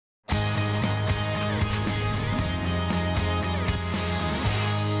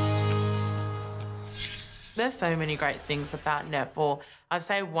There's so many great things about netball. I'd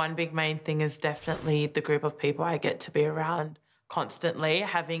say one big main thing is definitely the group of people I get to be around constantly,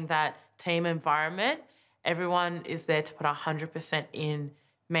 having that team environment. Everyone is there to put 100% in,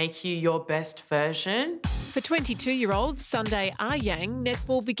 make you your best version. For 22-year-old Sunday Aryang,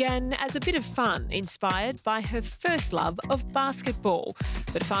 netball began as a bit of fun, inspired by her first love of basketball.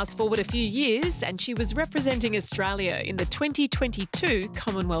 But fast forward a few years and she was representing Australia in the 2022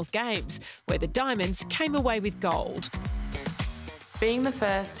 Commonwealth Games, where the Diamonds came away with gold. Being the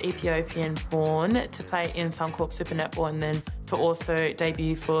first Ethiopian born to play in Suncorp Super Netball and then to also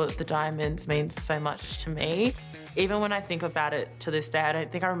debut for the Diamonds means so much to me. Even when I think about it to this day, I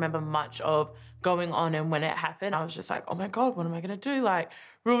don't think I remember much of going on, and when it happened, I was just like, oh my God, what am I gonna do? Like,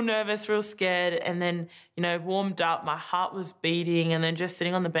 real nervous, real scared, and then, you know, warmed up, my heart was beating, and then just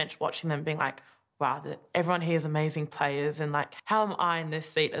sitting on the bench watching them being like, wow, everyone here is amazing players, and like, how am I in this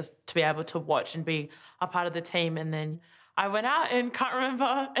seat as to be able to watch and be a part of the team? And then I went out and can't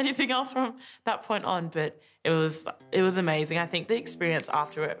remember anything else from that point on, but it was amazing. I think the experience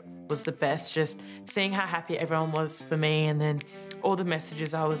after it was the best, just seeing how happy everyone was for me and then all the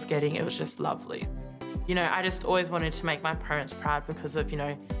messages I was getting, it was just lovely. You know, I just always wanted to make my parents proud because of, you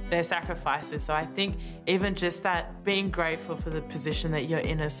know, their sacrifices. So I think even just that, being grateful for the position that you're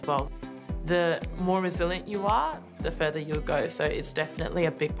in as well. The more resilient you are, the further you'll go. So it's definitely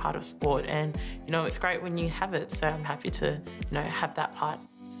a big part of sport, and you know, it's great when you have it. So I'm happy to, you know, have that part.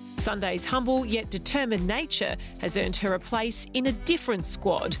 Sunday's humble yet determined nature has earned her a place in a different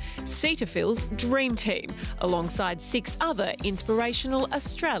squad, Cetaphil's Dream Team, alongside 6 other inspirational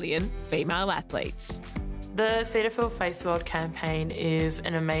Australian female athletes. The Cetaphil Face the World campaign is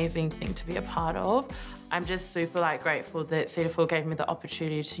an amazing thing to be a part of. I'm just super grateful that Cetaphil gave me the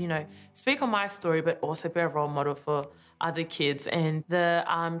opportunity to, you know, speak on my story, but also be a role model for other kids. And the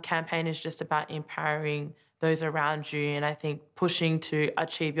campaign is just about empowering those around you, and I think pushing to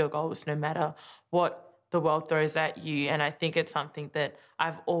achieve your goals no matter what the world throws at you. And I think it's something that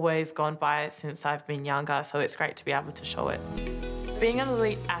I've always gone by since I've been younger, so it's great to be able to show it. Being an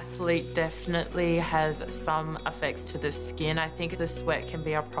elite athlete definitely has some effects to the skin. I think the sweat can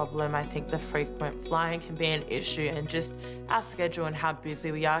be a problem. I think the frequent flying can be an issue, and just our schedule and how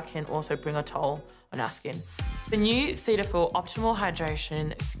busy we are can also bring a toll on our skin. The new Cetaphil Optimal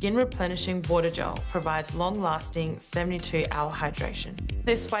Hydration Skin Replenishing Water Gel provides long-lasting 72-hour hydration.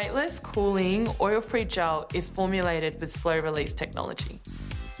 This weightless, cooling, oil-free gel is formulated with slow-release technology.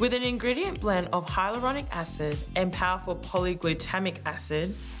 With an ingredient blend of hyaluronic acid and powerful polyglutamic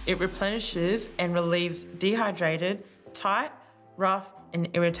acid, it replenishes and relieves dehydrated, tight, rough, and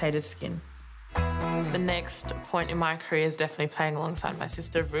irritated skin. The next point in my career is definitely playing alongside my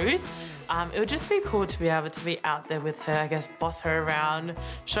sister Ruth. It would just be cool to be able to be out there with her, I guess, boss her around,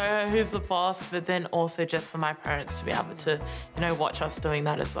 show her who's the boss, but then also just for my parents to be able to, you know, watch us doing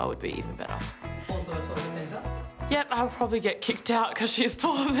that as well would be even better. Also a toilet defender? Yep, I'll probably get kicked out because she's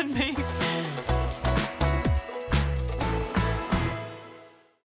taller than me.